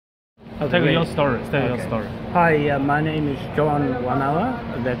Tell your story. Tell your story. Hi, my name is John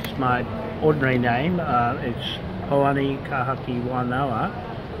Wanawa. That's my ordinary name. It's Hoani Kahaki Wanawa.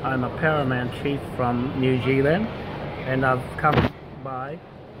 I'm a paramount chief from New Zealand, and I've come by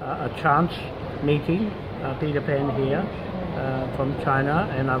a chance meeting, Peter Pan here, from China,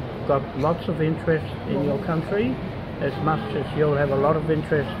 and I've got lots of interest in your country, as much as you'll have a lot of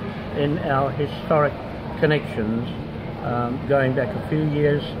interest in our historic connections. Going back a few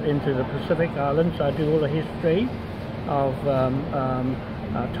years into the Pacific Islands, I do all the history of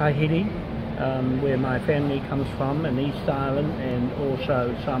Tahiti, where my family comes from, and East Island, and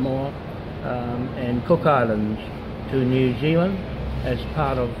also Samoa and Cook Islands, to New Zealand as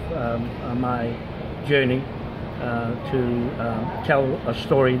part of my journey to tell a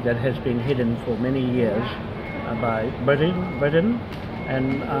story that has been hidden for many years by Britain.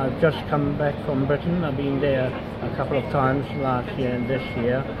 And I've just come back from Britain. I've been there a couple of times last year and this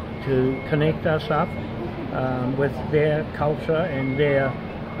year to connect us up with their culture and their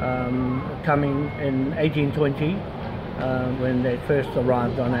coming in 1820 when they first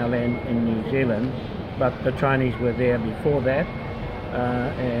arrived on our land in New Zealand. But the Chinese were there before that,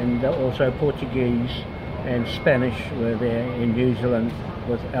 and also Portuguese and Spanish were there in New Zealand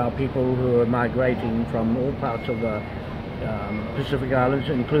with our people who were migrating from all parts of the Pacific Islands,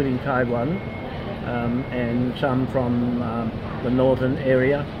 including Taiwan, and some from the northern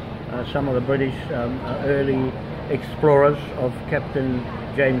area. Some of the British early explorers of Captain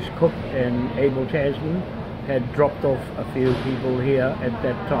James Cook and Abel Tasman had dropped off a few people here at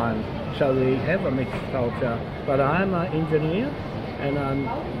that time. So we have a mixed culture. But I'm an engineer,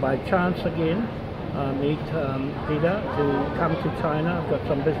 and by chance again meet Peter to come to China. I've got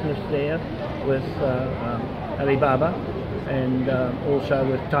some business there with Alibaba, and also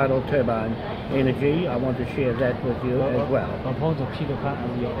with Tidal Turbine Energy. I want to share that with you as well. Appointed Peter Pan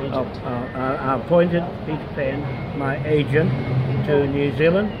as your agent. I appointed Peter Pan, my agent, to New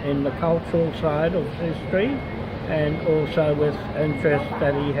Zealand in the cultural side of history, and also with interest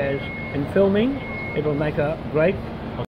that he has in filming. It'll make a great